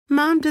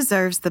Mom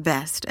deserves the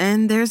best,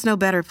 and there's no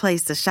better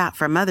place to shop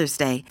for Mother's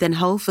Day than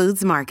Whole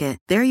Foods Market.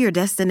 They're your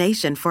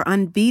destination for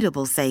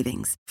unbeatable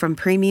savings, from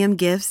premium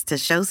gifts to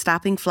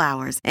show-stopping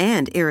flowers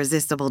and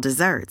irresistible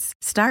desserts.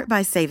 Start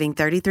by saving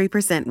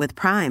 33% with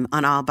Prime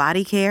on all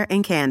body care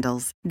and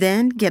candles.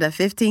 Then get a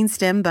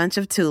 15-stem bunch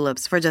of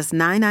tulips for just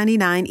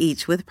 $9.99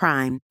 each with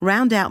Prime.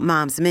 Round out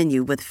Mom's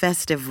menu with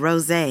festive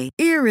rosé,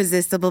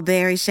 irresistible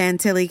berry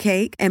chantilly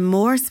cake, and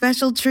more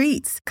special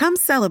treats. Come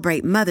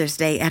celebrate Mother's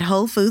Day at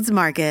Whole Foods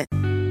Market.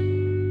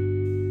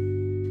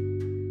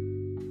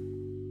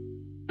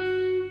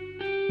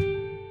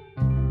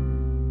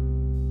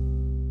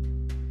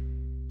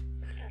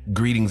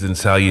 Greetings and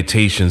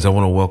salutations. I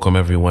want to welcome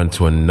everyone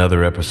to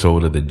another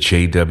episode of the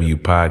JW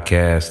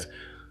Podcast,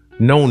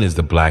 known as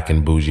the Black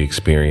and Bougie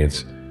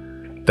Experience.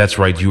 That's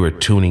right, you are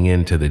tuning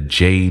in to the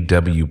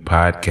JW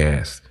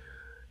Podcast,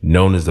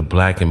 known as the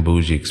Black and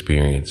Bougie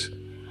Experience.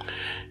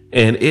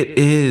 And it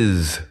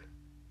is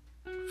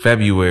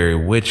February,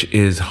 which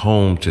is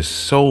home to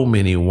so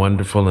many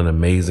wonderful and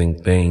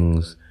amazing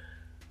things,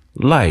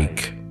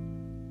 like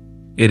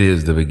it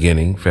is the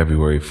beginning.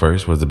 February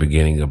 1st was the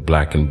beginning of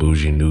Black and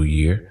Bougie New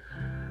Year.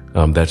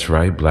 That's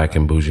right, Black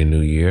and Bougie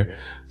New Year.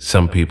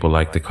 Some people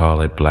like to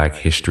call it Black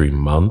History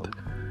Month,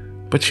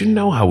 but you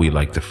know how we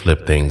like to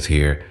flip things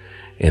here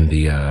in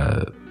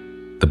the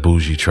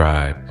Bougie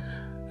tribe.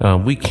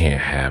 We can't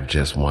have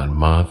just one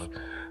month.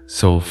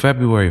 So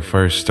February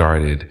 1st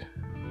started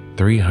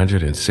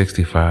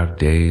 365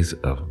 days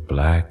of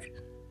Black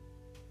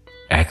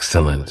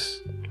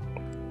excellence.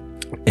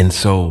 And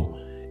so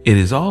it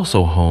is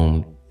also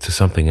home to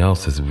something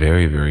else that's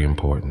very, very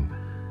important.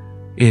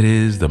 It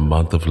is the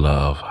month of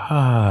love.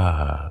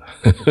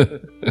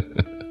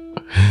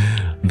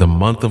 The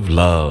month of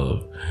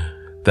love.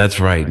 That's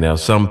right. Now,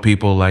 some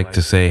people like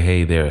to say,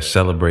 hey, they're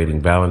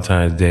celebrating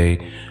Valentine's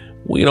Day.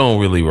 We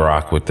don't really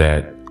rock with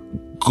that.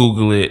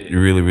 Google it. You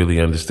really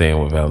understand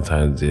what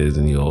Valentine's is,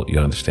 and you'll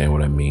understand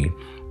what I mean.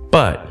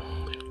 But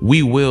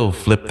we will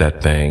flip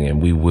that thing,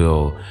 and we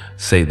will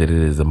say that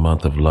it is the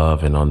month of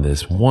love. And on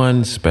this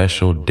one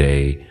special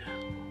day,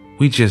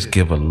 we just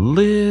give a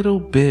little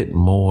bit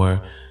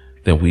more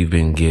than we've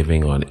been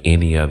giving on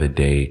any other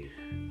day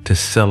to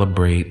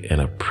celebrate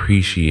and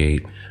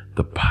appreciate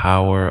the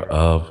power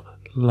of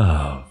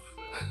love.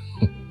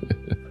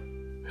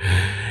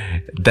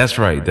 That's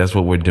right. That's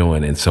what we're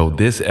doing. And so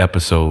this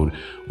episode,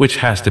 which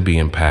has to be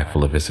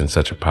impactful if it's in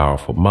such a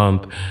powerful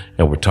month,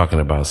 and we're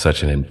talking about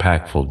such an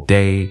impactful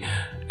day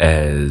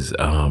as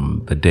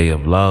the Day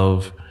of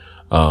Love,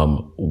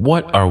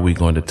 what are we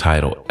going to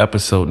title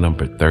episode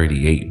number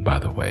 38, by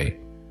the way?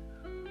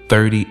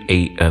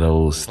 38 of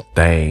those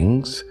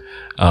things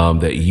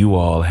that you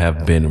all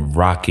have been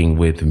rocking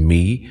with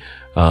me.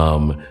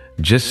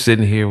 Just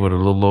sitting here with a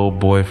little old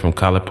boy from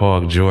College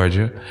Park,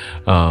 Georgia,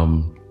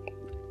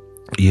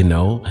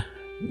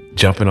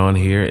 jumping on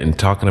here and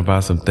talking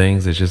about some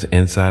things that's just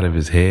inside of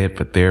his head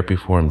for therapy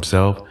for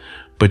himself.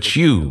 But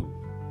you,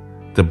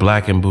 the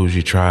Black and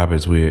Bougie tribe,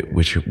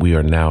 which we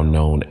are now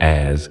known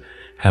as,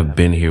 have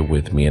been here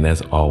with me. And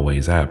as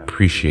always, I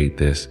appreciate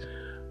this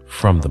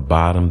from the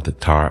bottom, the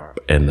top,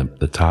 and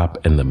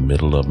the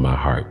middle of my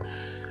heart.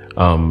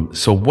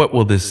 So what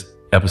will this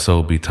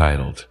episode be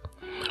titled?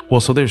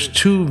 Well, so there's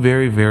two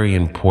very, very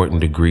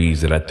important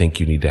degrees that I think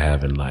you need to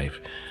have in life.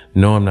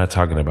 No, I'm not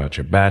talking about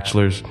your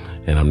bachelor's,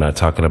 and I'm not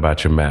talking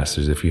about your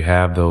master's. If you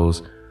have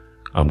those,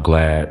 I'm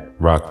glad,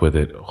 rock with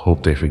it.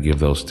 Hope they forgive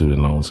those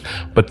student loans.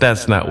 But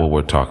that's not what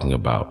we're talking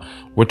about.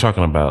 We're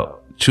talking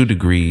about two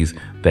degrees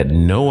that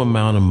no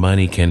amount of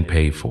money can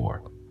pay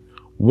for.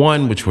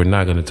 One, which we're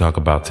not going to talk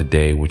about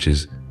today, which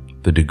is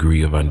the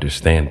degree of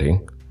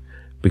understanding,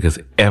 because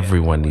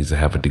everyone needs to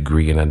have a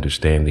degree in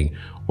understanding,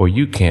 or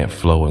you can't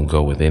flow and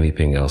go with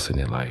anything else in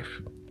your life.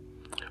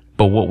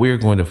 But what we're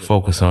going to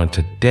focus on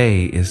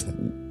today is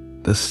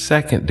the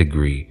second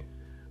degree,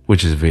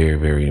 which is very,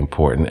 very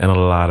important. And a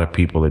lot of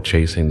people are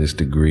chasing this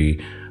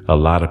degree. A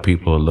lot of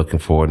people are looking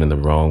for it in the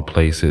wrong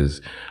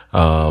places,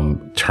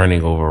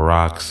 turning over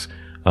rocks,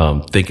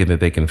 thinking that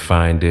they can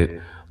find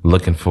it,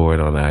 looking for it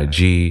on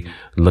IG,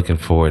 looking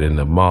for it in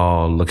the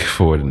mall, looking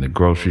for it in the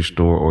grocery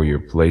store or your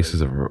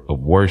places of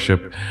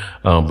worship.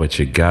 But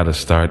you got to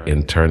start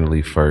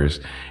internally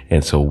first.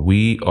 And so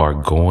we are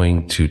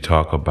going to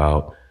talk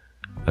about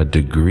a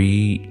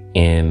degree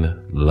in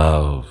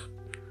love.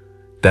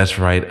 That's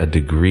right, a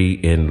degree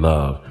in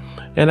love.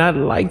 And I'd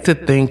like to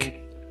think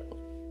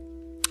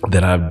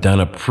that I've done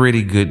a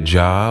pretty good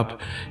job,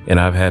 and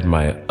I've had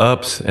my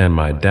ups and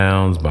my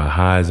downs, my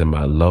highs and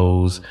my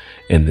lows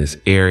in this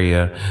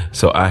area.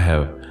 So I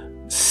have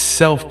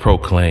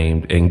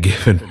self-proclaimed and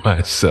given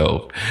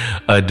myself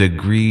a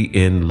degree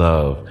in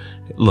love.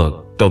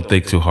 Look, don't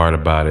think too hard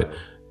about it.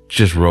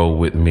 Just roll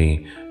with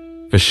me.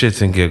 For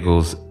shits and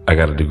giggles, I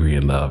got a degree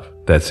in love.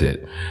 That's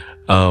it.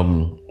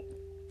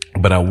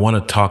 But I want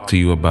to talk to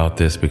you about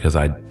this because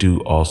I do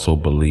also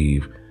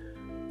believe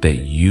that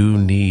you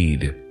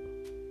need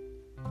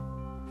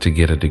to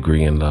get a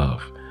degree in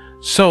love.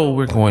 So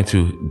we're going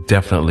to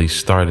definitely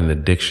start in the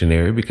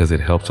dictionary because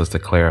it helps us to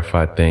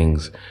clarify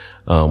things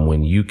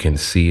when you can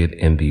see it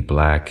in the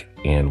black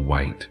and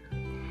white.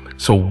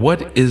 So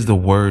what is the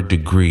word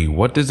degree?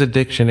 What does the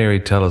dictionary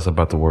tell us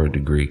about the word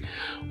degree?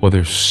 Well,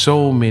 there's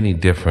so many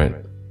different,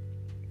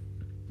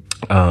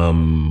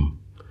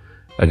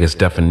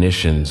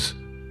 definitions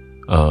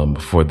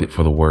for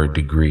the word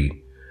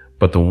degree.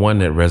 But the one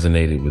that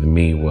resonated with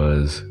me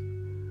was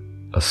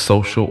a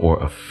social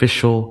or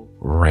official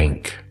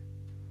rank.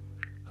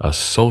 A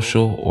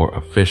social or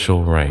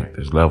official rank.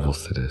 There's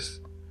levels to this,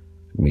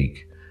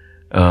 Meek.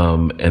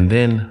 And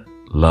then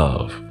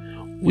love.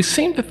 We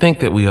seem to think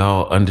that we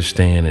all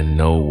understand and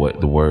know what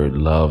the word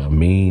love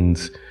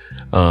means,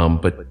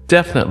 but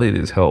definitely it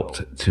has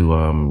helped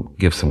to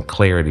give some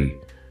clarity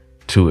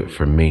to it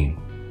for me.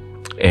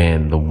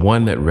 And the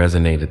one that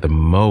resonated the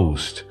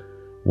most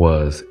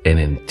was an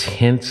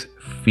intense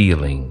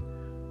feeling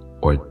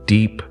or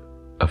deep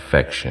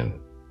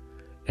affection.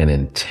 An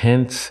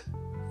intense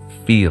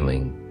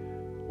feeling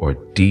or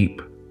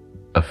deep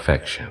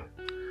affection.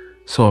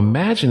 So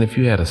imagine if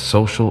you had a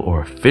social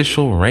or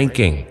official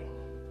ranking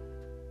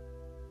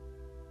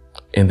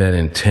in that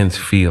intense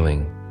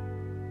feeling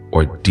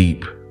or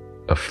deep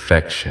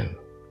affection.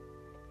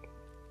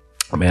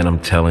 Man, I'm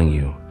telling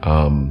you,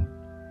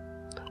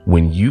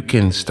 when you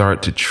can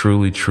start to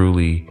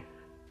truly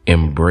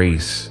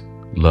embrace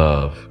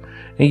love,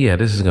 and yeah,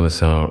 this is going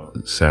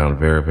to sound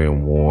very, very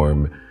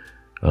warm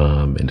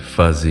and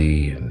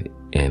fuzzy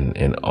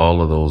and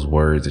all of those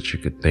words that you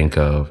could think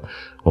of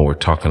when we're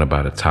talking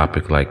about a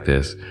topic like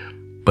this,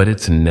 but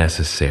it's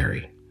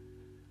necessary.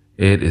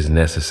 It is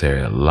necessary.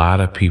 A lot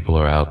of people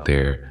are out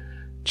there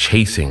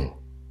chasing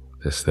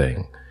this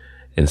thing.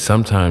 And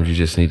sometimes you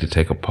just need to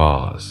take a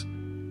pause,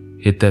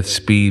 hit that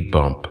speed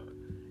bump,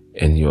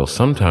 and you'll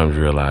sometimes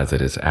realize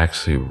that it's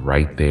actually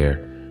right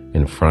there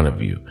in front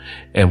of you.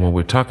 And when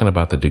we're talking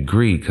about the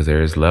degree, because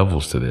there is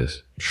levels to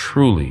this,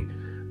 truly,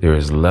 there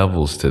is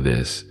levels to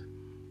this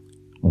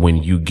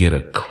when you get a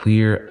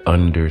clear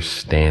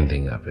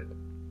understanding of it.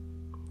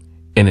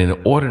 And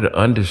in order to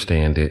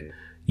understand it,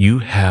 you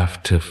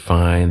have to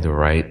find the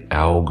right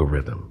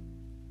algorithm.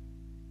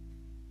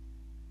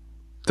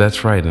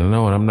 That's right. And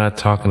no, I'm not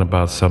talking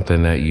about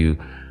something that you,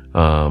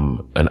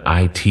 an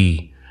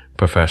IT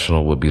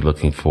professional would be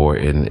looking for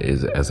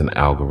as an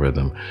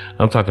algorithm.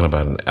 I'm talking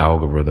about an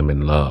algorithm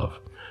in love.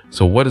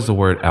 So what is the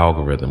word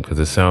algorithm? Because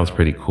it sounds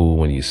pretty cool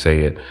when you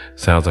say it.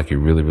 Sounds like you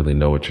really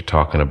know what you're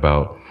talking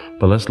about.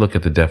 But let's look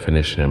at the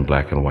definition in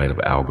black and white of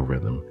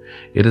algorithm.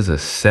 It is a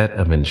set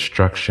of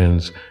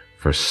instructions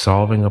for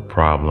solving a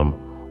problem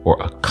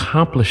or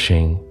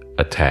accomplishing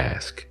a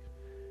task.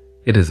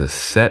 It is a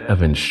set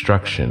of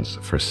instructions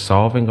for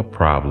solving a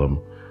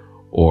problem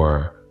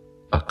or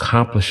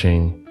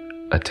accomplishing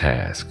a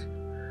task.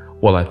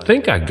 Well, I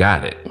think I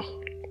got it.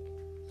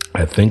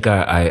 I think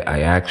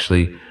I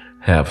actually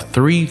have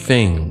 3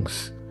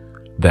 things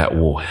that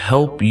will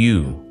help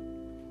you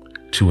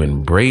to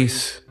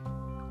embrace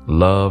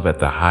love at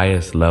the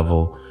highest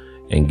level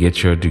and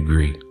get your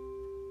degree.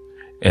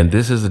 And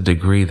this is a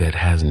degree that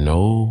has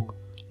no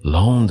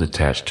loans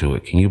attached to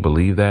it. Can you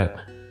believe that?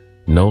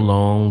 No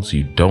loans.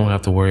 You don't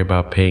have to worry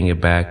about paying it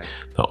back.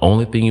 The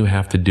only thing you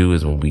have to do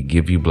is when we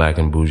give you black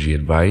and bougie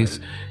advice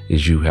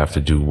is you have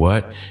to do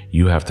what?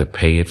 You have to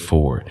pay it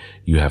forward.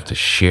 You have to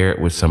share it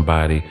with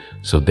somebody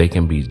so they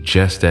can be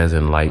just as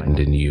enlightened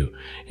in you.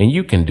 And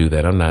you can do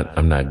that. I'm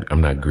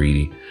not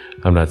greedy.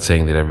 I'm not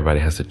saying that everybody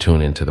has to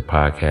tune into the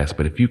podcast,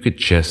 but if you could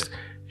just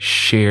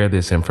share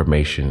this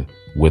information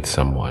with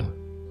someone.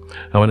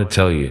 I want to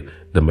tell you,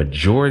 the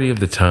majority of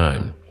the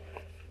time,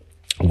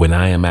 when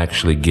I am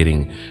actually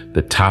getting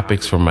the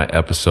topics from my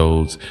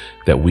episodes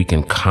that we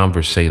can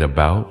conversate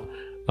about,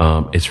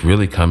 it's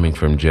really coming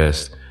from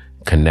just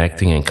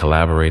connecting and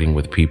collaborating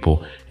with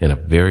people in a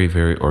very,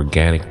 very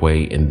organic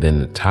way. And then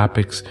the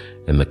topics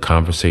and the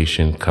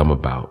conversation come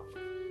about.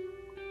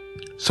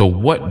 So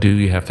what do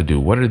you have to do?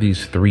 What are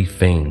these 3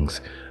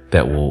 things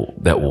that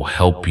will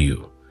help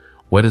you?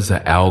 What is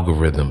the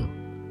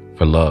algorithm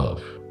for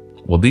love?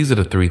 Well, these are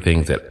the 3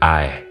 things that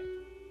I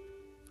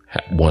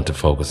want to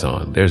focus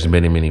on. There's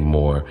many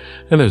more.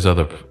 And there's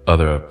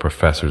other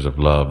professors of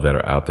love that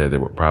are out there that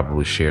will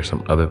probably share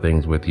some other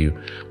things with you.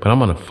 But I'm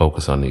going to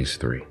focus on these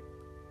 3.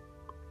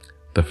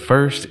 The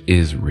first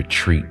is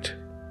retreat,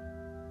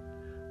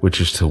 which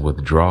is to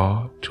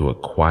withdraw to a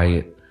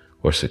quiet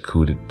or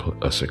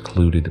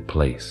secluded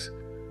place.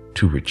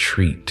 To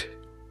retreat.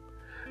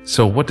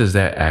 So what does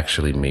that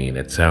actually mean?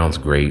 It sounds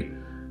great.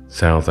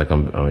 Sounds like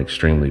I'm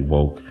extremely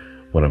woke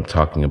when I'm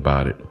talking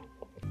about it.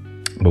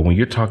 But when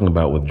you're talking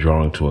about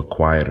withdrawing to a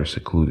quiet or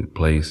secluded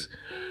place,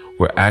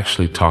 we're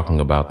actually talking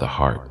about the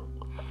heart.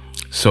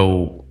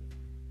 So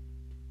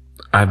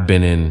I've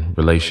been in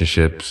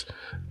relationships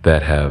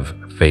that have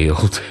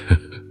failed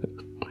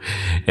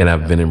and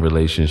I've been in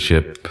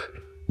relationship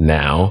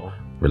now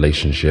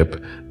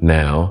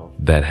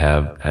that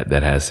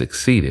has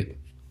succeeded.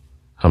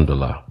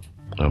 Alhamdulillah,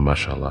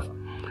 mashallah,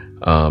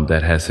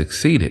 that has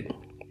succeeded.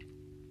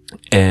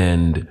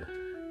 And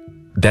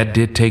that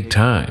did take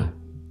time.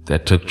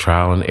 That took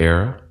trial and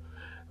error.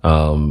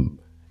 And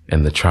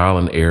the trial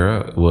and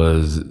error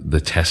was the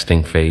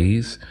testing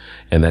phase.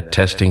 And that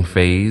testing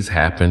phase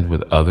happened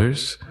with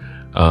others.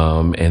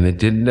 And it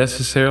didn't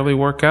necessarily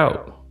work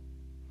out.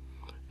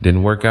 It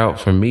didn't work out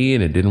for me,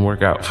 and it didn't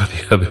work out for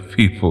the other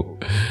people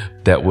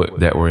that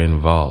were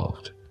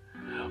involved.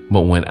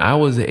 But when I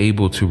was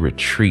able to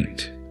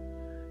retreat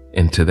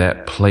into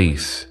that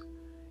place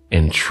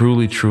and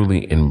truly,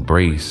 truly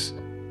embrace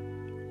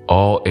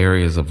all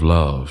areas of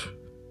love,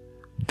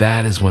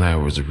 that is when I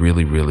was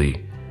really,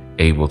 really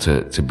able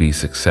to be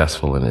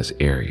successful in this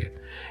area.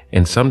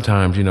 And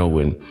sometimes,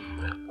 when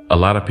a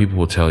lot of people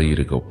will tell you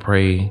to go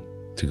pray,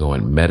 to go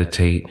and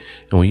meditate.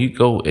 And when you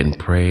go and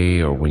pray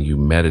or when you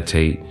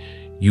meditate,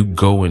 you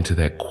go into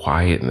that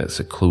quiet and that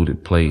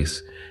secluded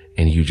place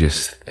and you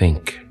just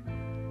think.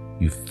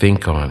 You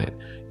think on it.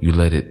 You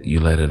let it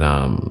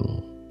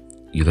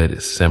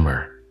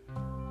simmer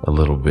a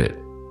little bit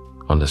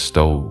on the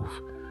stove.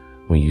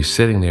 When you're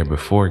sitting there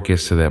before it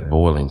gets to that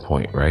boiling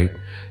point, right?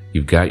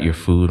 You've got your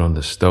food on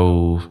the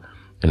stove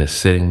and it's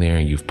sitting there,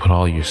 and you've put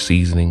all your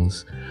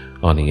seasonings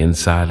on the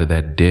inside of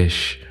that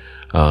dish.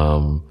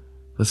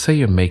 Let's say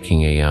you're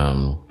making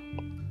a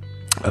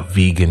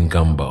vegan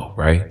gumbo,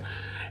 right?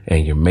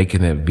 And you're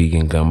making that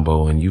vegan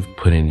gumbo, and you've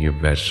put in your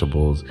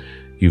vegetables,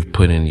 you've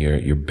put in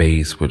your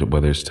base,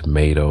 whether it's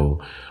tomato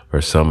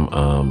or some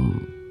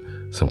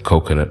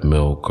coconut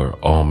milk or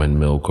almond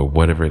milk or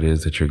whatever it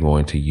is that you're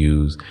going to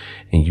use,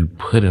 and you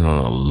put it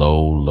on a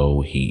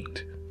low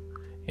heat,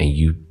 and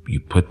you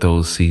put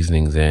those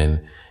seasonings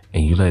in,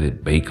 and you let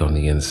it bake on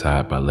the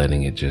inside by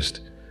letting it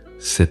just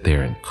sit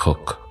there and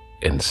cook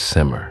and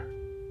simmer.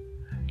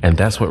 And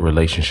that's what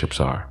relationships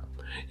are.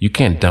 You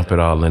can't dump it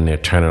all in there,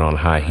 turn it on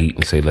high heat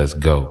and say, let's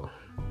go.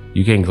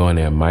 You can't go in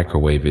there and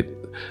microwave it.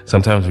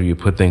 Sometimes when you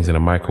put things in a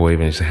microwave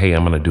and you say, hey,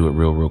 I'm going to do it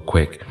real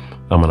quick.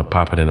 I'm going to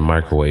pop it in the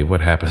microwave.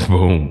 What happens?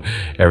 Boom.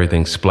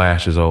 Everything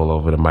splashes all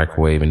over the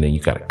microwave, and then you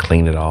got to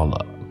clean it all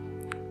up.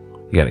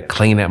 You got to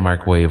clean that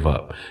microwave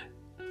up.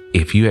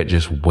 If you had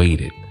just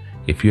waited,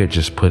 if you had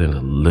just put in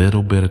a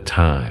little bit of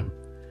time,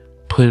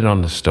 put it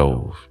on the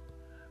stove,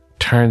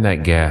 turn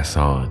that gas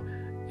on,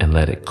 and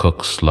let it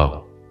cook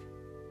slow,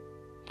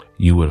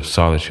 you would have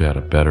saw that you had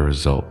a better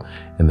result.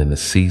 And then the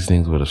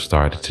seasonings would have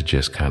started to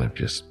just kind of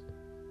just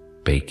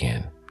bake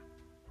in,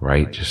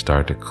 right? Just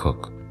start to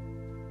cook.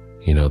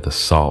 The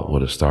salt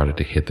would have started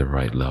to hit the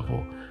right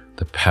level.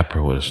 The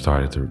pepper would have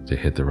started to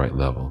hit the right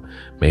level.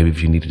 Maybe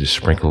if you needed to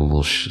sprinkle a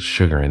little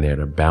sugar in there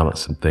to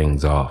balance some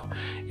things off,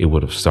 it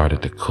would have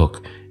started to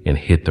cook and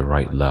hit the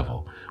right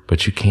level.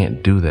 But you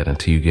can't do that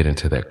until you get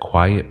into that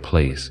quiet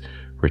place.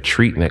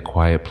 Retreat in that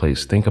quiet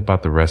place. Think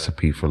about the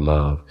recipe for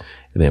love,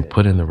 and then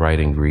put in the right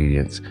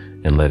ingredients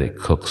and let it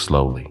cook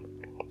slowly.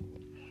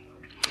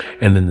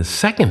 And then the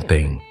second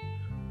thing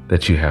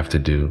that you have to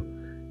do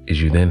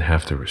is you then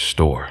have to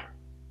restore,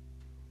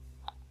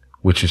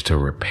 which is to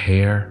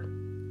repair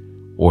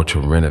or to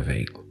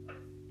renovate.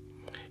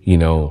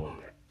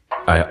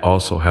 I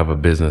also have a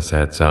business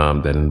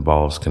that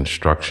involves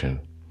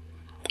construction,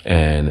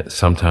 and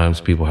sometimes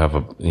people have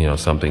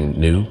something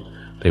new.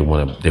 They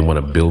want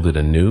to build it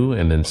anew,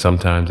 and then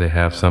sometimes they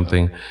have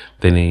something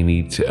that they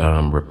need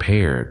to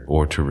repair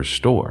or to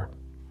restore,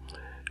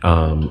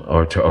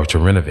 or to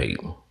renovate.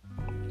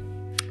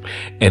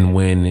 And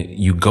when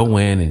you go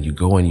in and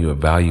you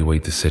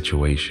evaluate the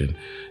situation,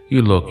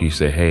 you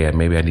say, hey,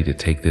 maybe I need to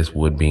take this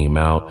wood beam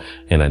out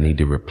and I need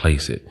to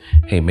replace it.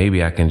 Hey,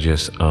 maybe I can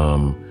just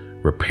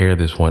repair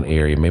this one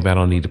area. Maybe I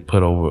don't need to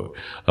put over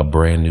a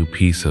brand new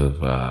piece of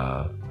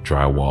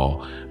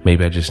drywall.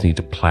 Maybe I just need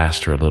to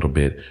plaster a little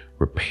bit,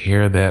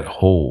 repair that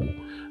hole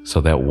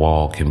so that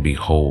wall can be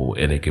whole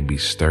and it can be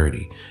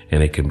sturdy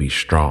and it can be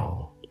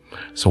strong.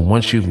 So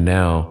once you've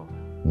now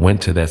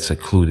went to that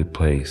secluded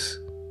place,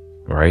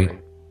 right,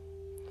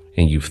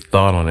 and you've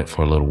thought on it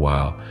for a little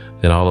while,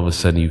 then all of a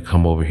sudden you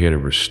come over here to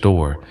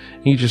restore,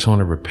 and you just want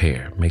to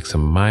repair, make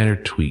some minor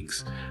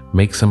tweaks,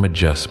 make some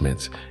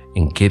adjustments,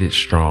 and get it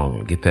strong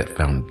and get that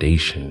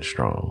foundation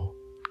strong.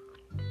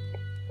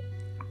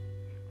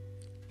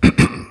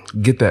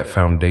 Get that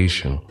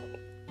foundation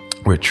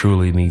where it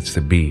truly needs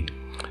to be.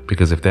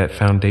 Because if that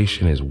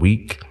foundation is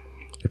weak,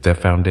 if that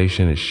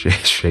foundation is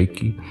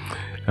shaky,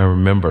 I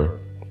remember,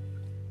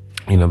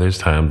 there's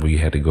times where you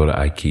had to go to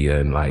IKEA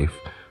in life.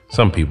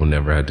 Some people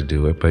never had to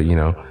do it, but,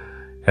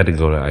 had to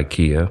go to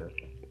IKEA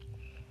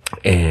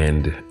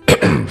and,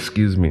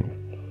 excuse me,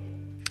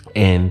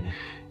 and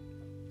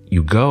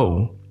you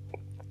go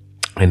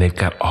and they've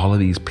got all of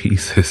these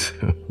pieces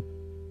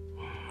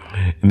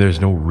and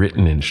there's no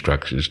written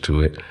instructions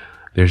to it.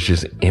 There's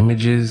just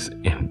images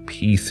and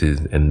pieces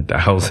and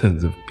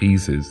thousands of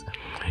pieces,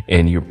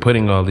 and you're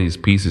putting all these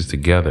pieces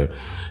together.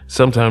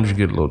 Sometimes you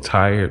get a little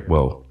tired.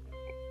 Well,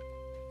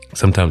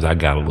 sometimes I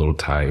got a little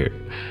tired.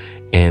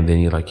 And then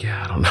you're like,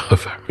 I don't know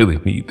if I really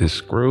need this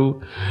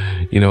screw.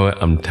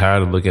 I'm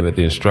tired of looking at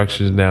the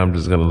instructions now. I'm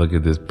just going to look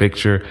at this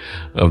picture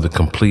of the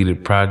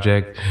completed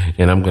project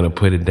and I'm going to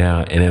put it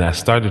down. And then I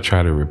start to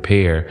try to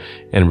repair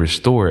and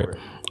restore it.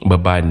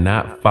 But by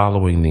not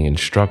following the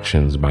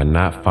instructions, by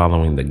not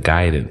following the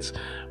guidance,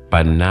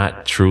 by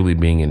not truly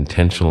being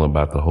intentional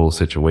about the whole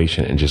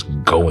situation and just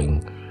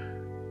going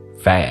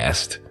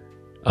fast,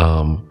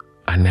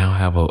 I now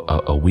have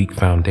a weak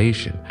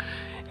foundation.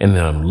 And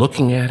then I'm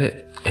looking at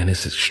it and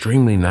it's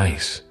extremely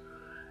nice.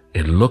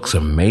 It looks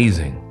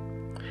amazing.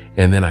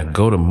 And then I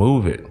go to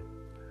move it.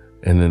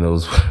 And then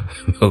those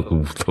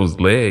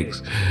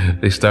legs,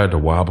 they start to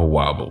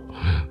wobble.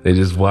 They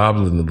just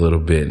wobbling a little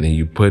bit. And then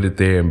you put it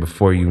there and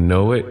before you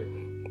know it,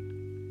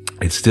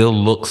 it still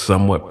looks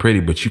somewhat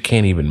pretty, but you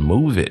can't even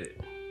move it.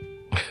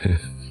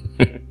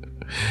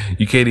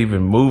 You can't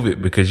even move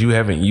it because you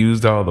haven't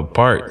used all the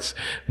parts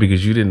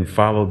because you didn't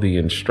follow the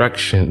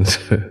instructions.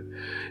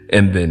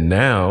 And then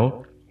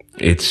now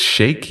it's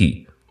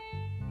shaky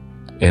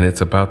and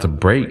it's about to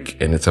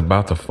break and it's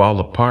about to fall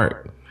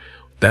apart.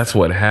 That's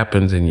what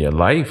happens in your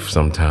life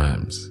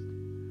sometimes.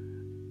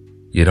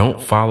 You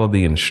don't follow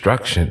the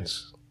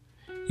instructions.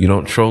 You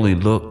don't truly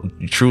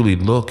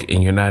look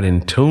and you're not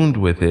in tune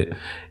with it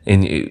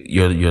in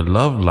your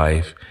love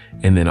life.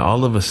 And then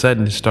all of a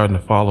sudden it's starting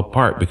to fall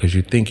apart because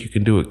you think you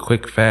can do it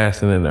quick,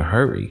 fast, and in a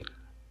hurry.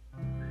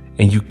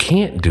 And you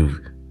can't do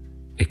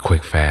it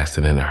quick, fast,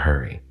 and in a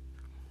hurry.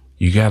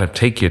 You got to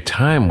take your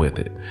time with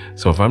it.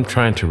 So if I'm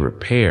trying to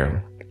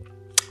repair,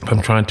 if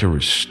I'm trying to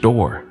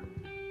restore,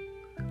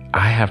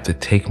 I have to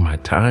take my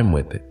time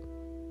with it.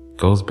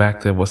 Goes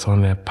back to what's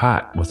on that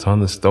pot, what's on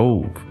the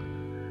stove.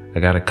 I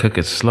got to cook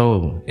it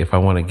slow if I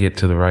want to get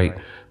to the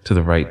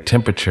right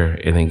temperature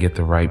and then get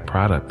the right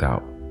product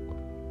out.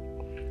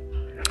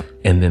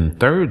 And then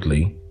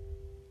thirdly,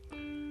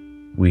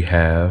 we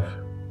have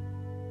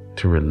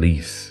to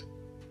release,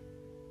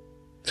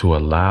 to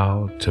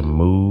allow, to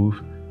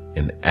move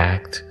and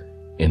act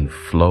and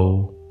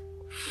flow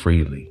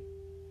freely.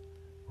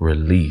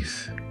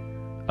 Release,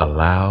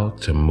 allow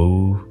to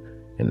move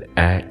and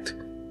act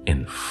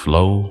and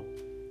flow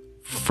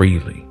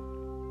freely.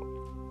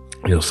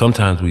 You know,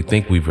 sometimes we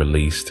think we've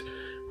released,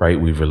 right?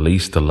 We've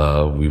released the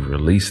love, we've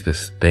released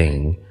this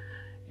thing,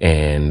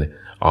 and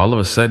all of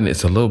a sudden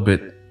it's a little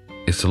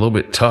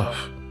bit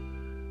tough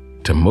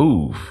to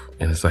move.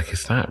 And it's like,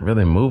 it's not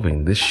really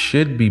moving. This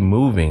should be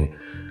moving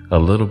a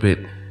little bit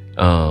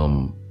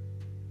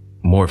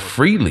more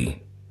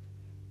freely.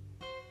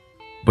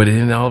 But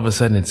then all of a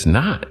sudden it's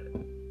not.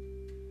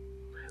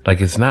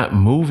 Like it's not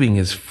moving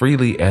as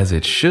freely as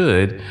it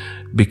should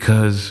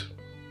because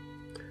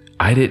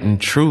I didn't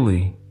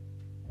truly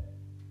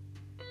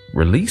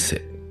release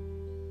it.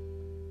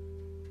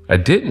 I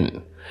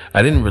didn't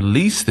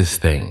release this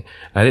thing.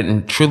 I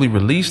didn't truly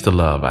release the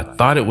love. I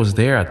thought it was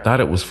there. I thought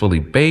it was fully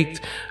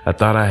baked. I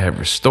thought I had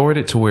restored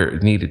it to where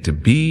it needed to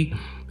be.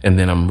 And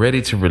then I'm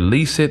ready to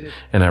release it.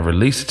 And I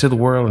release it to the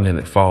world and then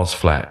it falls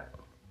flat.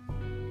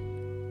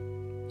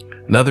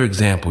 Another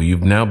example,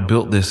 you've now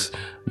built this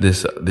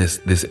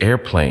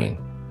airplane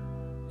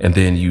and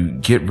then you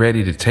get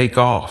ready to take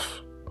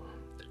off.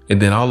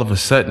 And then all of a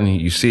sudden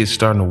you see it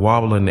starting to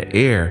wobble in the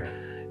air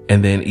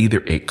and then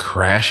either it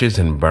crashes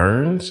and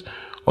burns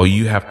or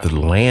you have to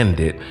land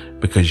it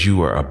because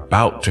you are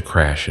about to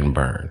crash and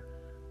burn.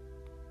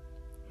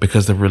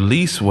 Because the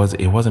release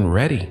wasn't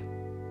ready.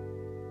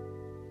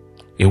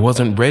 It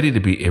wasn't ready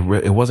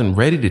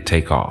to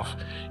take off.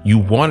 You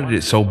wanted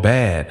it so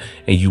bad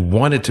and you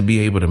wanted to be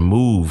able to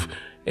move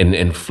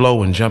and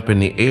flow and jump in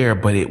the air,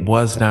 but it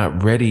was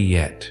not ready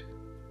yet.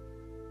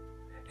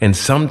 And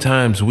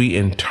sometimes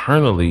we're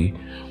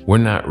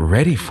not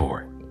ready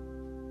for it.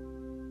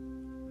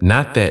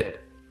 Not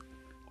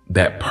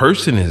that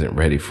person isn't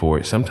ready for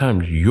it.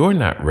 Sometimes you're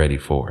not ready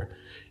for it.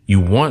 You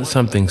want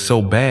something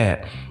so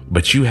bad,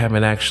 but you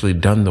haven't actually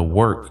done the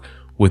work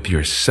with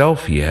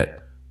yourself yet.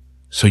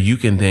 So you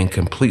can then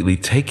completely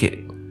take it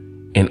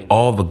and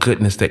all the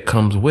goodness that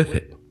comes with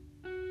it.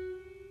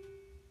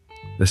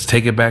 Let's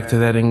take it back to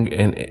that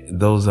and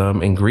those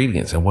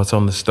ingredients and what's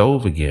on the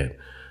stove again.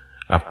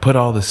 I've put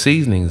all the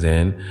seasonings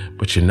in,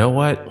 but you know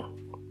what?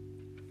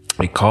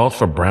 It called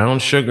for brown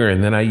sugar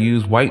and then I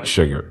use white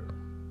sugar.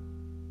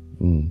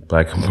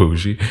 Black and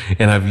bougie.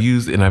 And I've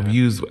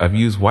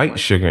used white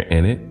sugar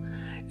in it.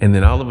 And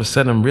then all of a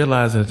sudden I'm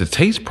realizing that the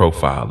taste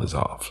profile is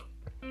off.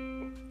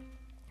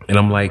 And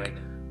I'm like,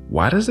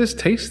 why does this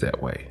taste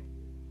that way?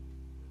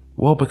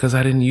 Well, because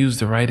I didn't use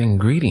the right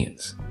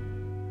ingredients.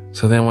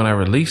 So then when I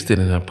released it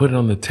and I put it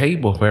on the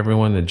table for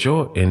everyone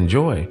to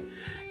enjoy,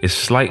 it's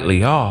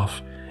slightly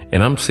off.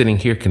 And I'm sitting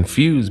here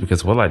confused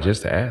because, well, it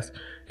just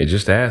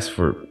asked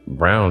for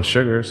brown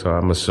sugar. So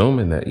I'm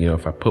assuming that,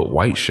 if I put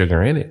white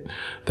sugar in it,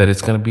 that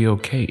it's going to be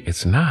okay.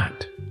 It's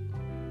not.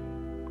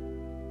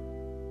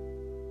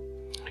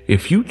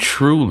 If you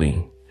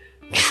truly,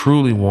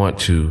 truly want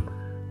to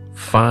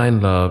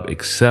find love,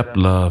 accept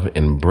love,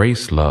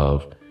 embrace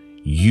love,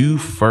 you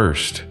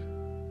first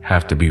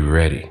have to be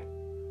ready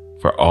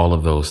for all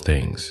of those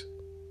things.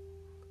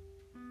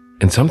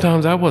 And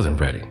sometimes I wasn't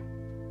ready.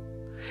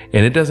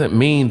 And it doesn't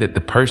mean that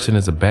the person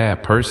is a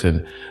bad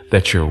person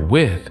that you're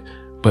with,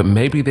 but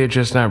maybe they're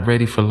just not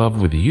ready for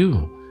love with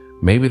you.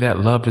 Maybe that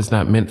love is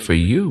not meant for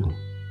you.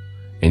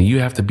 And you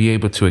have to be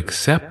able to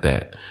accept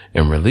that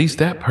and release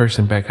that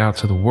person back out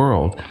to the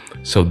world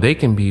so they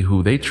can be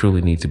who they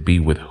truly need to be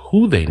with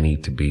who they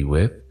need to be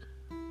with.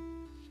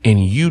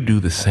 And you do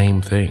the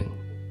same thing.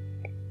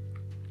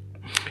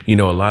 You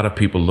know, a lot of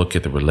people look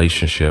at the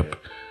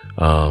relationship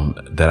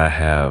that I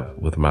have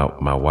with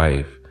my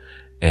wife,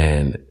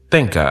 and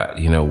thank God,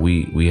 you know,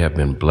 we have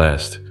been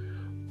blessed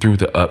through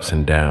the ups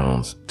and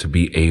downs to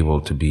be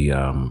able to be,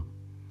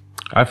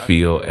 I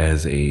feel,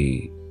 as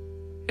an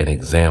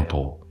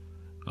example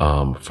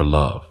for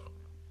love.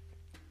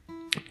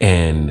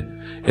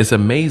 And it's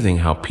amazing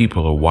how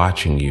people are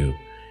watching you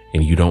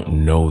and you don't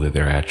know that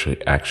they're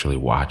actually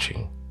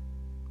watching.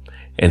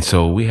 And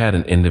so we had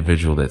an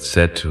individual that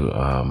said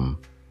to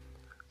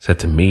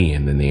me,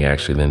 and then they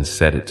actually then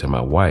said it to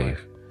my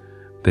wife.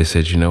 They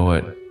said, you know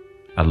what?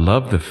 I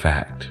love the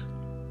fact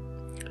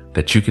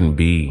that you can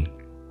be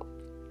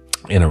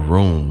in a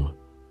room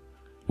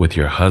with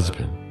your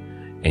husband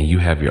and you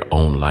have your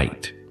own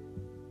light.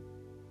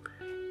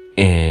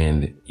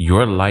 And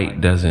your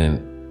light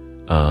doesn't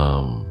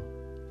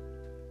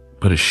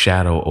put a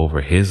shadow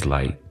over his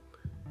light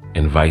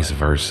and vice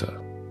versa.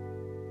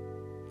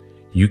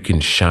 You can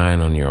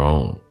shine on your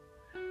own.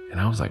 And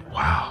I was like,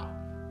 wow.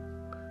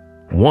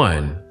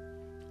 One,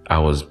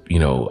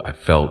 I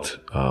felt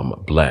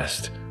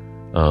blessed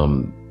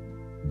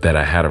that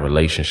I had a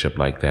relationship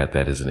like that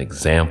is an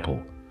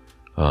example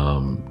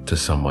to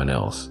someone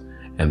else,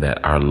 and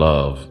that our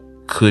love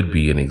could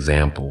be an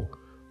example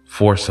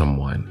for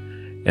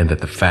someone, and that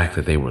the fact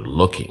that they were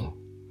looking,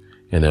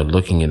 and they're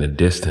looking in the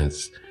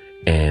distance,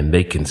 and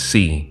they can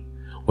see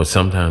what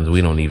sometimes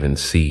we don't even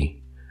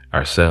see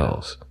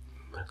ourselves.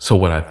 So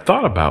what I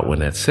thought about when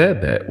she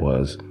said that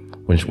was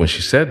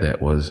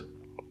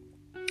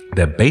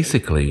that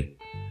basically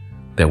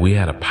that we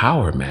had a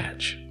power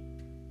match.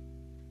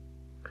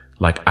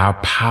 Like our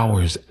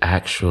powers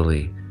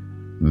actually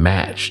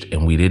matched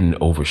and we didn't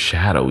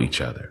overshadow each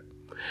other.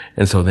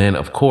 And so then,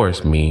 of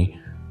course, me,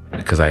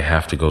 because I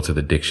have to go to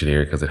the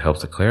dictionary because it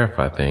helps to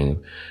clarify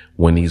things,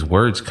 when these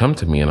words come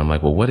to me and I'm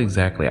like, well, what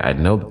exactly? I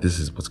know that this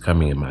is what's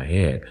coming in my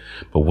head,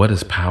 but what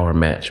does power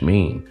match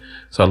mean?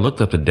 So I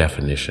looked up the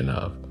definition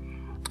of.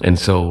 And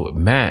so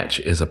match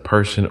is a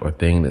person or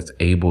thing that's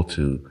able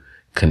to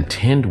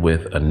contend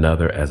with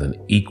another as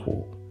an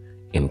equal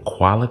in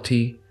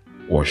quality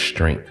or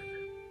strength.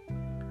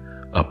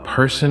 A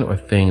person or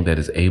thing that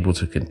is able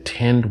to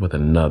contend with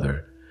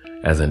another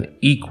as an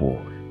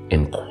equal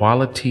in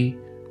quality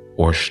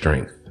or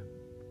strength.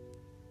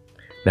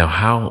 Now,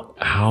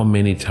 how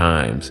many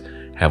times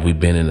have we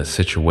been in a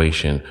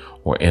situation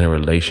or in a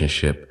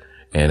relationship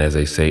and, as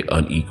they say,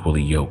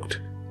 unequally yoked?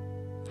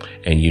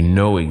 And you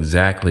know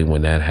exactly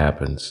when that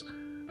happens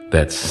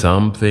that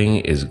something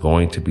is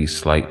going to be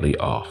slightly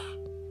off.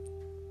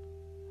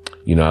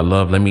 You know,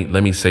 let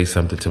me say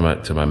something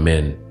to my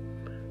men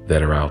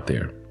that are out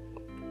there.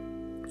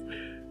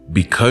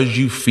 Because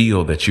you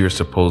feel that you're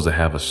supposed to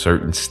have a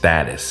certain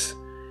status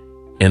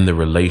in the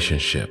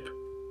relationship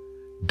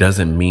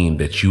doesn't mean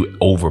that you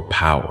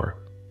overpower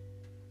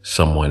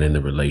someone in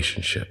the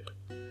relationship.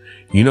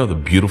 You know, the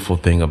beautiful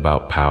thing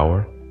about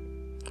power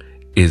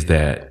is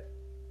that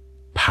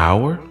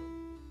power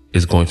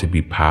is going to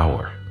be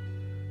power,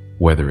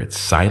 whether it's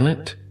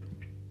silent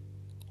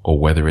or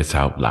whether it's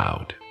out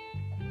loud.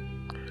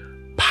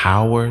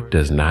 Power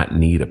does not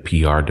need a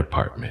PR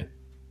department.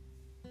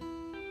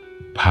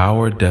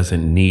 Power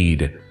doesn't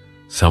need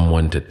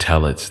someone to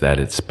tell it that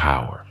it's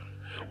power.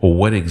 Well,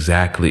 what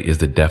exactly is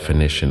the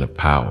definition of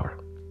power?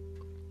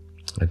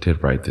 I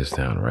did write this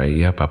down, right?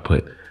 Yep, I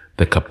put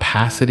the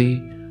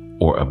capacity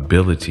or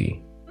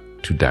ability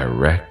to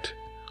direct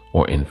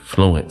or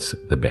influence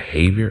the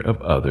behavior of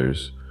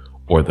others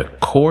or the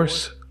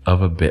course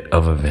of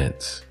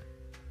events.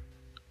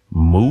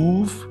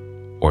 Move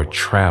or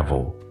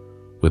travel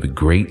with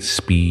great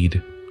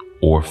speed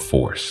or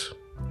force.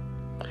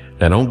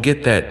 Now, don't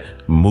get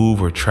that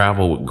move or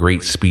travel with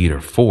great speed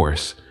or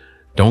force.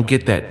 Don't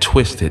get that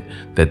twisted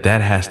that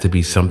has to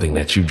be something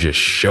that you just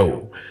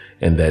show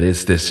and that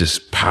it's this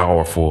just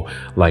powerful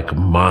like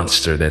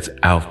monster that's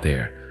out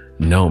there.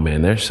 No,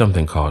 man, there's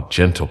something called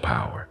gentle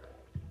power.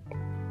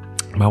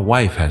 My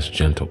wife has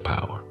gentle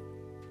power.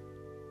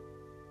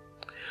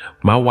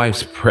 My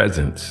wife's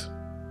presence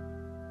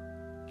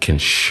can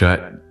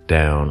shut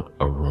down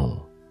a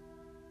room.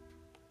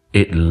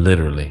 It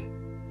literally,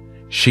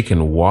 she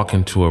can walk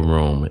into a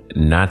room,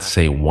 not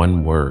say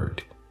one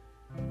word,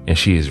 and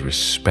she is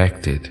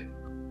respected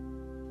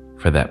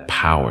for that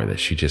power that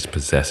she just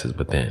possesses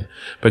within.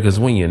 Because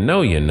when you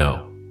know, you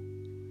know.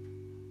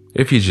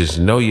 If you just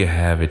know you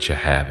have it, you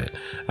have it.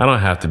 I don't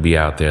have to be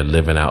out there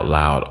living out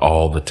loud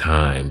all the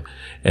time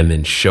and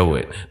then show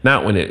it.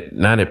 Not when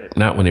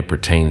it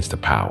pertains to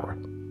power.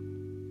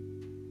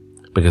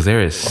 Because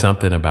there is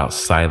something about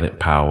silent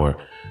power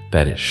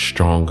that is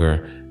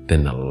stronger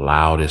than the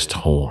loudest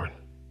horn.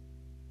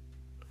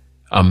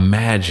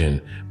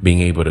 Imagine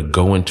being able to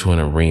go into an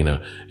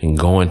arena and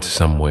go into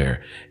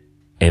somewhere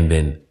and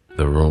then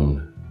the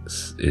room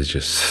is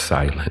just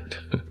silent.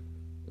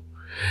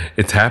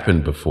 It's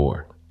happened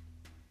before.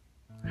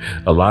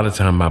 A lot of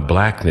time, my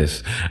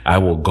blackness, I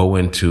will go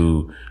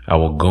into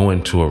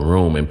a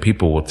room and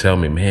people will tell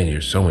me, man,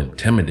 you're so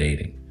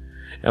intimidating.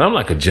 And I'm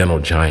like a gentle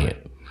giant.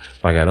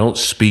 Like, I don't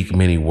speak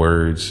many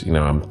words. You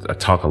know, I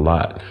talk a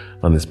lot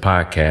on this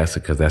podcast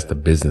because that's the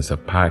business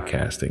of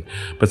podcasting.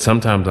 But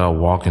sometimes I'll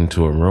walk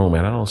into a room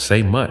and I don't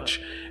say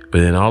much, but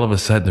then all of a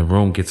sudden the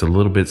room gets a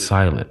little bit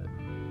silent.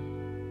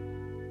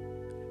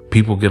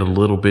 People get a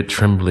little bit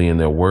trembly in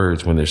their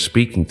words when they're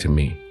speaking to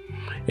me.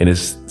 And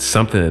it's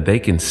something that they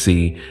can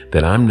see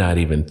that I'm not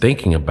even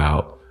thinking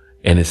about.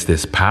 And it's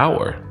this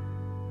power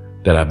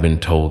that I've been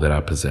told that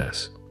I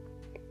possess.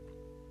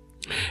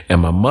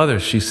 And my mother,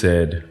 she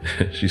said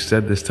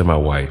this to my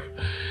wife.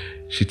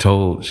 She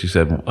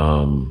said,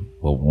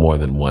 well, more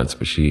than once,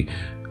 but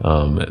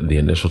the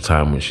initial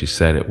time when she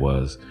said it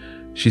was,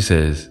 she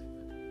says,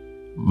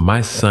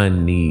 my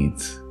son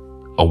needs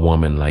a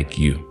woman like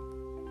you.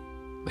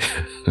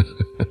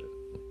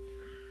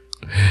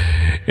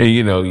 And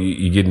you know,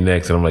 you get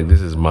next and I'm like, this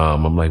is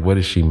Mom. I'm like, what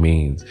does she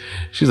mean?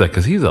 She's like,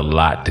 cause he's a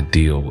lot to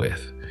deal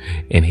with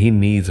and he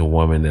needs a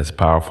woman that's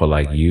powerful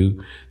like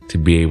you to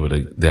be able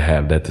to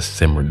have that to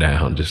simmer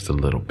down just a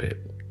little bit.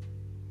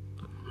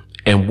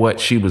 And what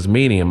she was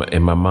meaning,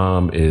 and my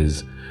mom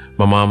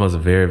was a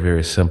very,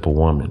 very simple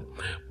woman,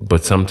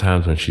 but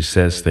sometimes when she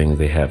says things,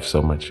 they have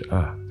so much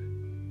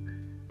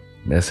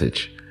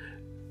message.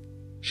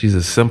 She's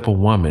a simple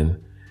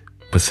woman,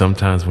 but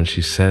sometimes when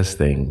she says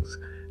things,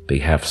 they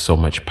have so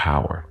much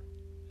power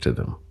to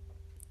them.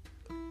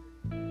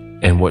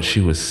 And what she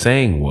was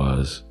saying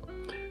was,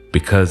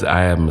 because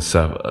I am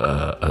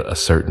a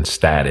certain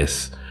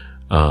status,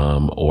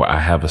 or I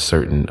have a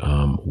certain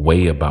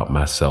way about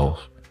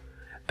myself,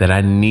 that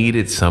I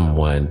needed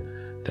someone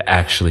to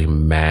actually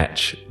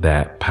match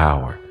that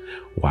power.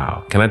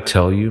 Wow. Can I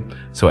tell you?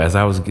 So as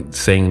I was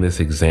saying this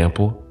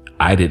example,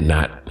 I didn't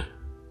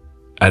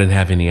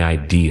have any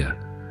idea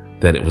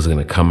that it was going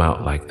to come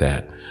out like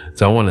that.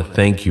 So I want to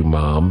thank you,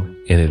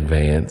 Mom, in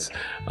advance,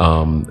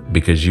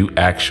 because you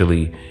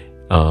actually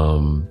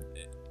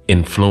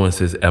influenced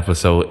this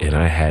episode and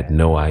I had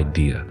no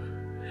idea.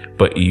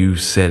 But you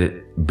said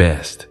it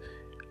best.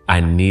 I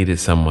needed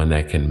someone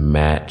that can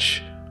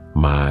match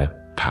my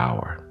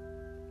power.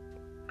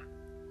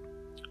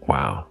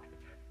 Wow.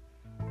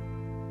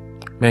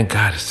 Man,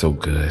 God is so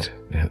good.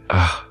 Man,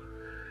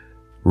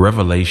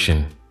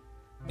 revelation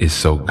is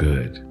so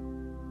good.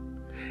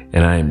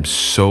 And I am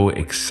so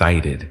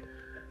excited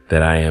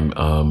that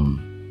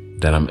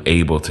I'm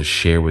able to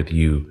share with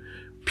you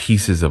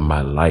pieces of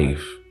my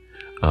life,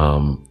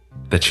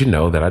 that, you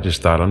know, that I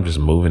just thought I'm just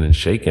moving and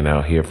shaking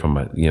out here for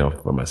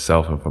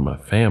myself and for my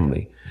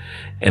family.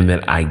 And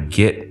that I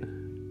get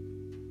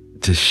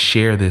to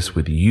share this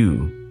with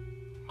you.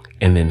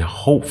 And then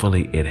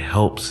hopefully it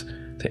helps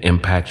to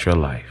impact your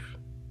life.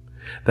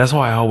 That's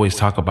why I always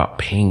talk about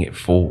paying it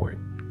forward.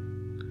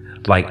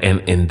 Like,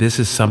 and this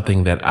is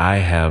something that I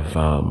have,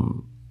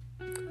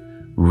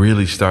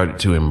 really started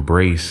to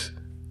embrace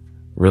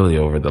really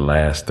over the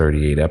last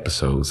 38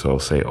 episodes. So I'll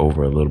say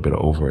over a little bit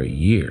over a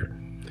year,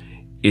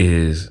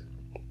 is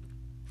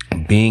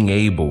being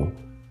able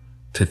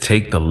to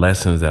take the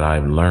lessons that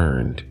I've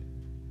learned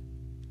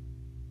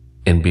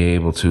and be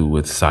able to,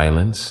 with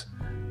silence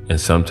and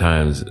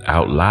sometimes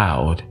out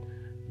loud,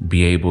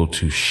 be able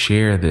to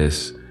share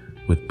this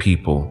with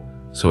people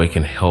so it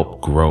can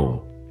help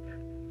grow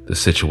the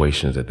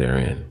situations that they're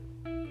in.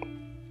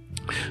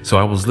 So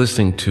I was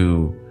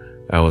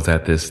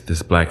at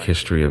this Black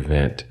History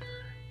event,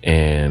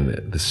 and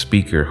the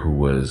speaker, who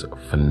was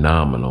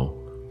phenomenal,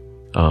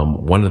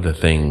 one of the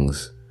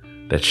things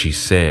that she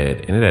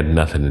said, and it had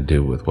nothing to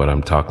do with what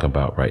I'm talking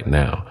about right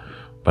now,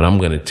 but I'm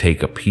going to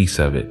take a piece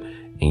of it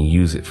and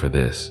use it for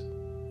this.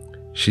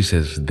 She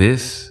says,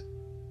 this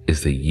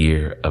is the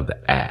year of the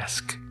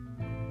ask.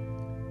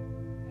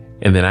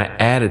 And then I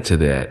added to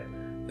that,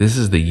 this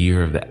is the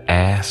year of the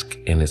ask,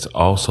 and it's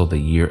also the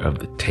year of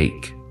the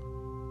take.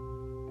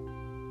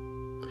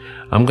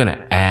 I'm going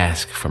to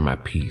ask for my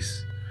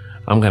peace.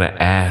 I'm going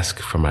to ask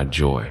for my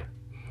joy.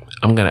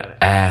 I'm going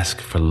to ask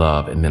for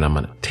love, and then I'm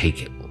going to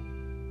take it.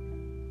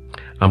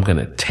 I'm going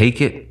to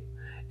take it,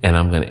 and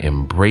I'm going to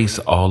embrace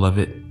all of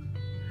it,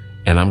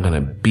 and I'm going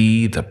to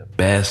be the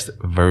best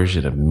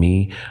version of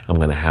me. I'm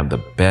going to have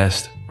the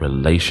best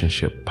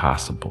relationship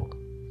possible.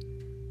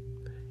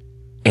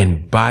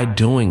 And by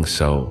doing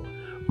so,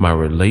 my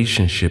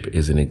relationship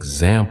is an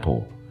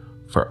example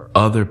for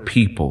other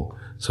people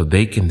so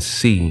they can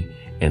see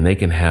and they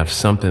can have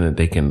something that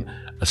they can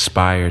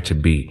aspire to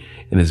be.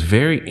 And it's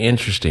very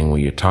interesting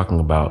when you're talking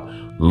about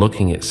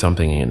looking at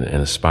something and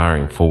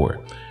aspiring for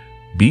it.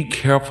 Be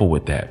careful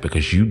with that,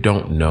 because you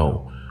don't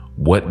know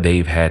what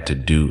they've had to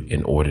do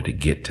in order to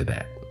get to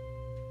that.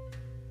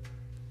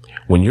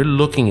 When you're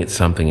looking at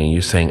something and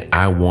you're saying,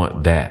 I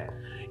want that,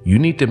 you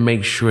need to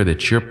make sure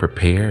that you're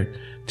prepared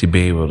to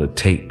be able to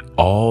take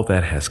all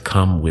that has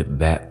come with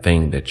that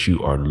thing that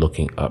you are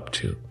looking up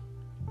to.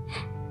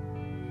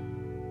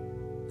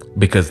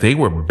 Because they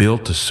were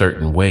built a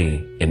certain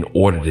way in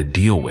order to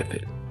deal with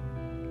it.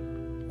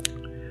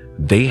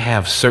 They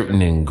have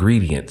certain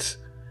ingredients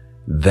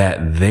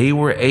that they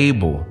were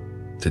able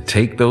to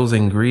take those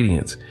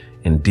ingredients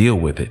and deal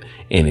with it.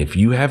 And if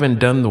you haven't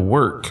done the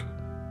work,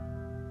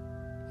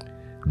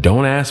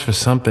 don't ask for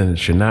something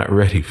that you're not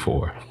ready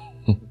for.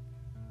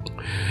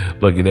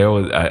 Look,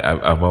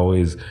 I've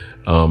always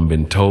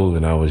been told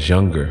when I was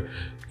younger,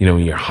 when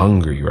you're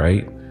hungry,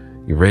 right?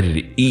 You're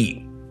ready to eat,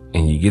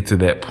 and you get to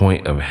that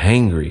point of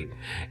hangry,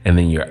 and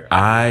then your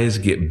eyes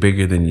get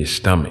bigger than your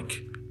stomach.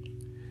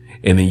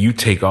 And then you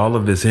take all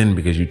of this in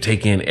because you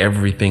take in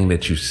everything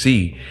that you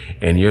see,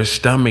 and your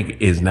stomach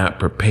is not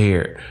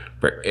prepared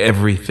for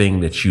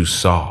everything that you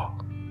saw.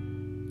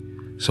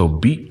 So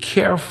be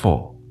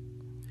careful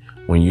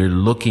when you're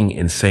looking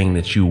and saying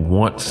that you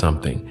want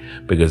something,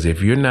 because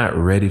if you're not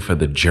ready for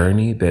the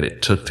journey that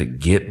it took to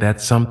get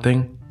that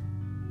something,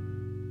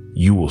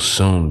 you will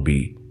soon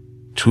be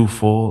too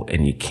full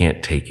and you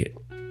can't take it.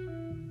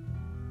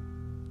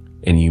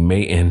 And you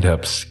may end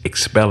up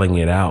expelling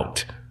it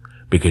out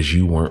because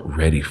you weren't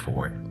ready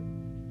for it.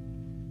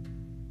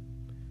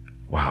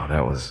 Wow,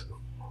 that was,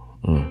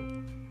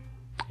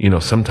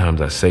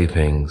 sometimes I say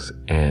things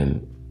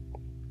and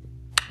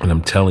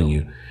I'm telling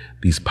you,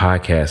 these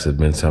podcasts have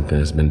been something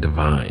that's been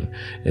divine.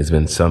 It's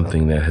been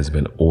something that has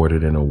been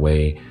ordered in a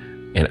way,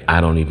 and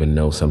I don't even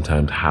know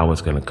sometimes how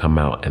it's going to come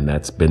out. And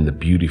that's been the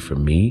beauty for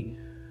me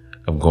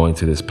of going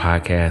to this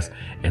podcast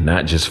and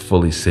not just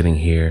fully sitting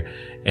here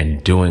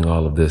and doing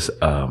all of this,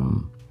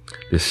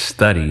 this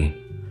study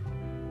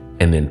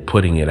and then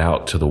putting it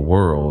out to the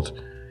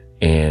world,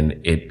 and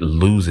it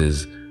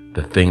loses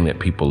the thing that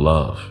people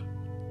love,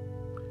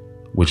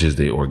 which is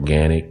the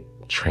organic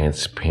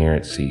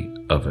transparency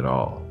of it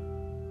all.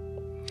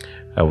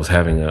 I was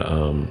having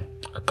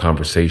a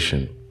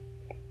conversation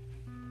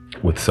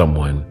with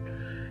someone,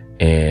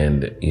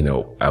 and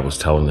I was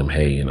telling them,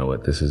 hey, you know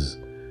what, this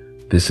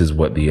is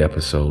what the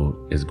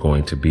episode is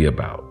going to be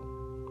about.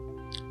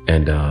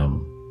 And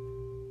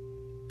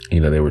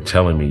they were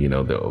telling me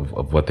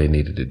of what they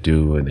needed to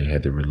do, and they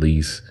had to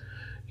release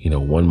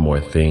one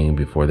more thing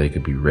before they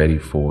could be ready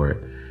for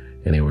it.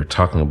 And they were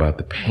talking about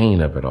the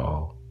pain of it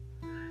all.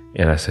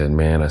 And I said,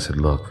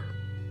 look,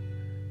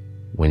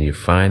 when you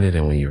find it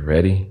and when you're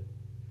ready,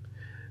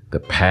 the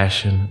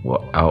passion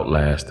will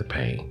outlast the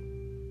pain.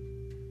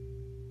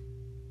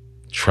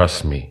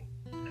 Trust me,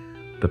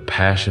 the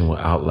passion will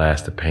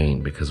outlast the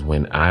pain, because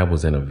when I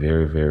was in a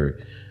very,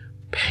 very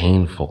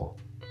painful,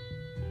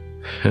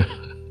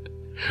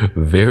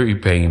 very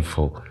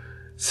painful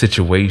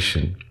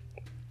situation,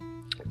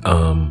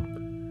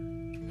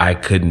 I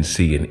couldn't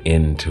see an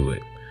end to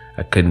it.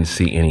 I couldn't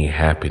see any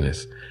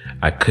happiness.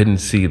 I couldn't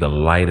see the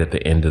light at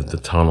the end of the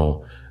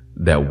tunnel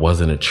that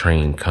wasn't a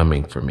train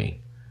coming for me.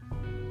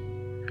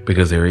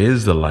 Because there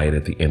is the light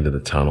at the end of the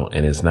tunnel,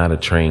 and it's not a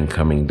train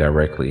coming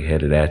directly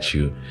headed at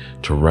you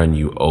to run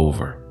you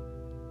over.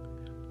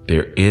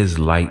 There is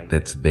light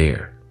that's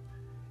there.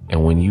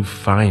 And when you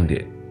find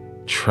it,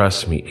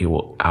 trust me, it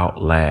will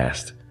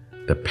outlast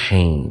the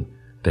pain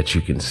that you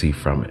can see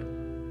from it.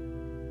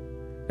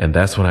 And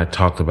that's when I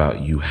talked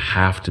about you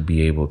have to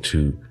be able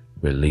to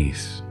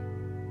release.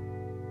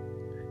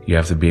 You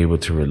have to be able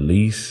to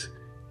release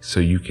so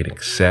you can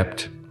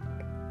accept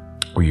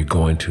where you're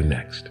going to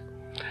next.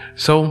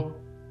 So,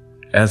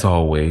 as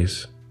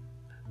always,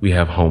 we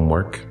have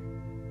homework,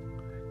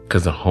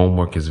 because the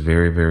homework is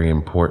very, very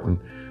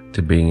important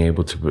to being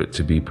able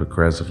to be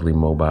progressively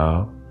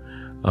mobile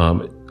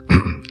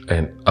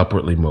and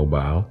upwardly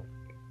mobile.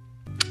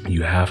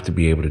 You have to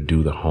be able to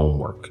do the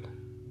homework.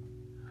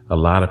 A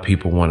lot of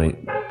people want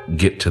to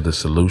get to the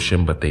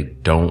solution, but they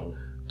don't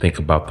think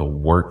about the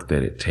work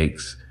that it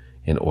takes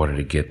in order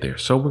to get there.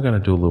 So we're going to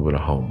do a little bit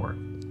of homework.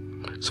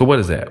 So what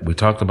is that? We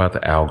talked about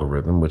the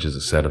algorithm, which is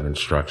a set of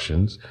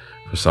instructions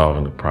for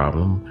solving a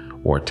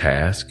problem or a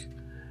task.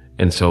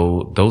 And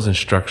so those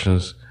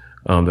instructions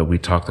that we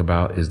talked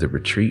about is the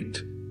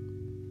retreat,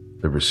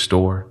 the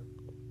restore,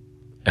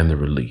 and the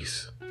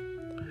release.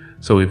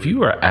 So if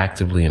you are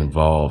actively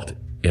involved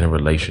in a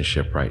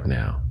relationship right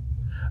now,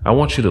 I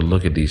want you to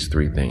look at these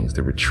three things.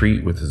 The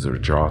retreat, which is a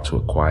withdraw to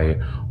a quiet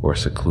or a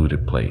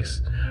secluded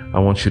place. I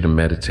want you to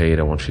meditate.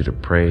 I want you to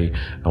pray.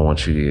 I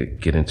want you to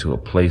get into a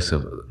place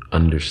of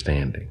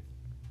understanding.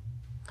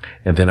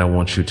 And then I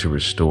want you to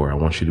restore. I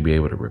want you to be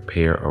able to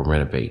repair or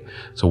renovate.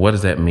 So what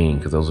does that mean?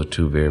 Because those are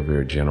two very,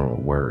 very general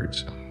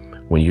words.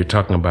 When you're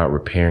talking about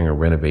repairing or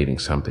renovating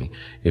something,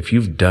 if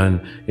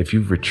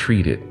you've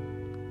retreated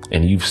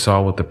and you've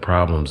saw what the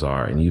problems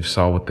are and you've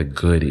saw what the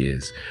good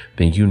is,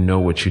 then you know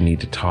what you need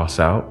to toss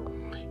out.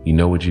 You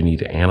know what you need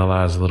to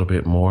analyze a little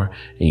bit more,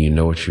 and you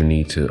know what you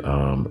need to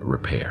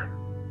repair.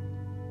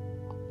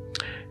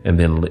 And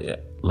then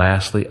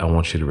lastly, I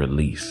want you to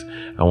release.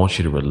 I want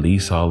you to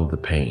release all of the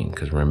pain,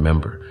 because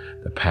remember,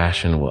 the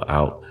passion will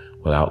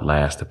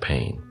outlast the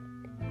pain.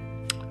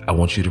 I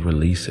want you to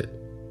release it.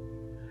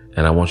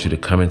 And I want you to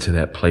come into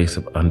that place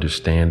of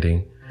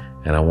understanding,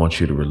 and I want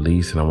you to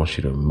release, and I want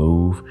you to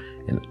move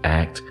and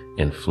act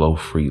and flow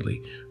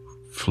freely.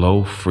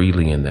 Flow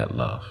freely in that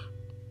love.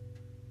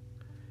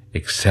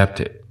 Accept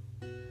it.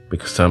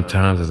 Because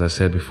sometimes, as I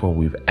said before,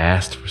 we've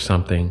asked for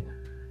something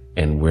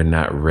and we're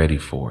not ready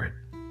for it.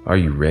 Are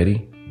you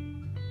ready?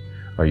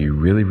 Are you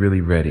really,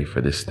 really ready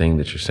for this thing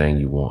that you're saying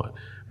you want?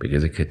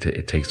 Because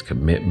it takes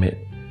commitment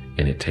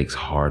and it takes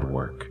hard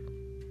work.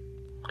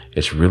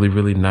 It's really,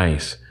 really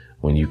nice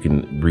when you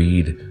can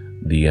read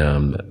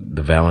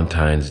the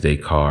Valentine's Day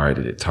card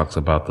and it talks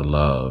about the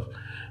love.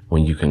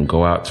 When you can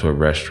go out to a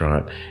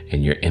restaurant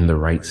and you're in the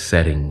right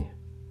setting,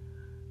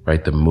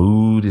 right? The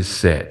mood is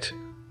set.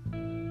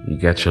 You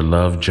got your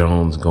Love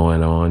Jones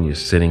going on. You're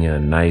sitting in a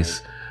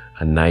nice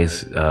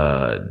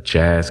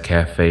jazz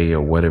cafe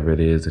or whatever it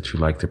is that you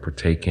like to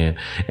partake in.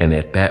 And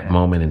at that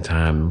moment in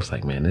time, it's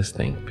like, man, this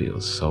thing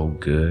feels so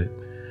good.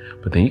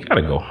 But then you got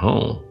to go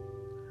home.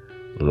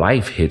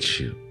 Life hits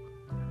you.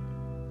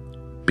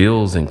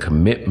 Bills and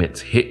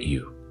commitments hit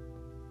you.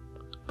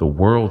 The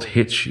world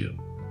hits you.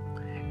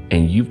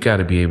 And you've got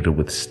to be able to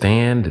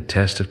withstand the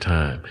test of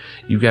time.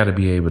 You've got to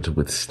be able to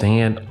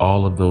withstand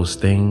all of those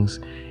things.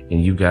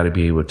 And you've got to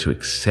be able to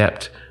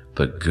accept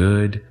the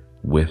good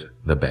with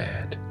the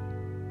bad.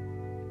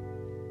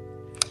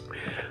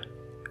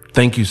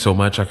 Thank you so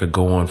much. I could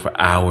go on for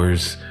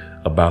hours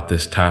about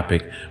this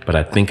topic, but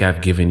I think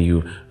I've given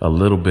you a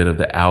little bit of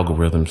the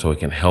algorithm so it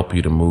can help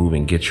you to move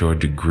and get your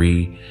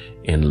degree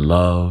in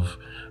love.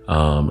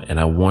 And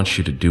I want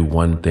you to do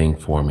one thing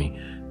for me.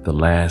 The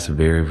last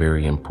very,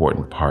 very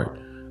important part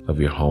of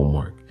your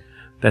homework.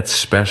 That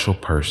special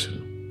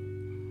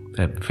person,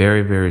 that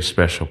very, very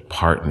special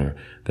partner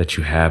that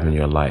you have in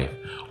your life,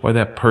 or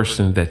that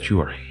person that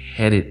you are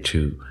headed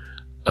to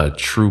a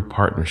true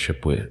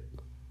partnership with.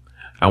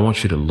 I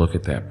want you to look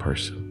at that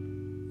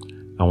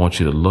person. I want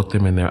you to look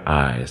them in their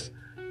eyes,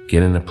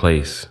 get in a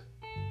place,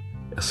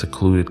 a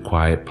secluded,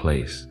 quiet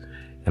place.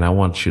 And I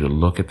want you to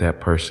look at that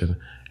person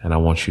and I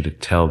want you to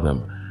tell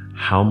them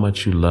how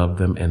much you love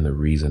them and the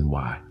reason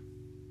why.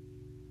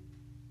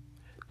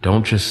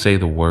 Don't just say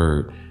the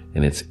word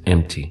and it's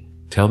empty.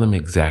 Tell them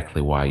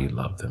exactly why you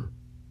love them.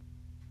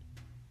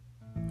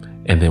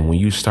 And then when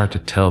you start to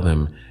tell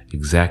them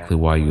exactly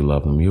why you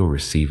love them, you'll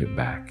receive it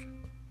back.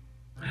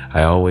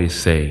 I always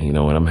say,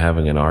 when I'm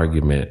having an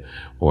argument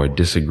or a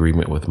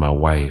disagreement with my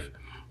wife,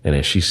 and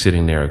as she's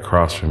sitting there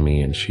across from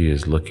me and she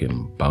is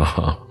looking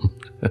bomb,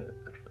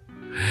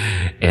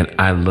 and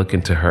I look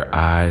into her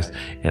eyes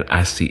and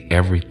I see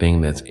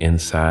everything that's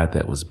inside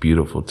that was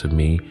beautiful to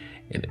me,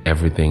 and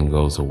everything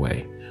goes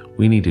away.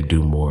 We need to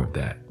do more of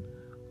that.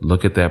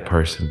 Look at that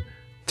person,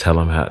 tell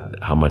them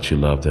how much you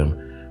love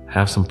them,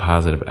 have some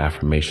positive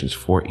affirmations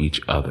for each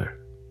other.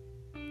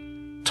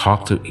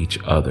 Talk to each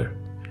other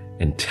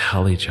and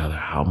tell each other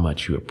how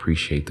much you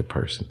appreciate the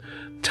person.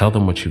 Tell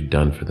them what you've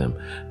done for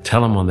them.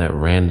 Tell them on that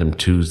random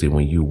Tuesday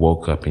when you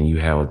woke up and you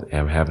have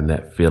having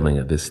that feeling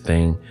of this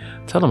thing.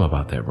 Tell them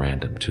about that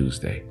random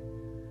Tuesday.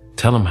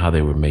 Tell them how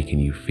they were making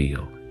you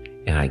feel.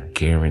 And I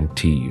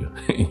guarantee you,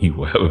 you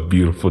will have a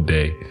beautiful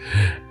day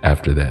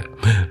after that.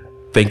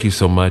 Thank you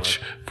so much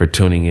for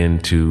tuning in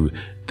to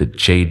the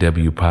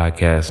JW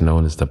podcast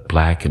known as the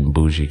Black and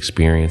Bougie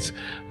Experience.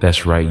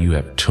 That's right. You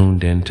have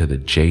tuned in to the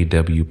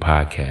JW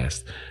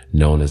podcast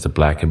known as the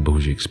Black and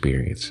Bougie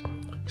Experience.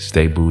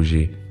 Stay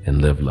bougie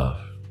and live love.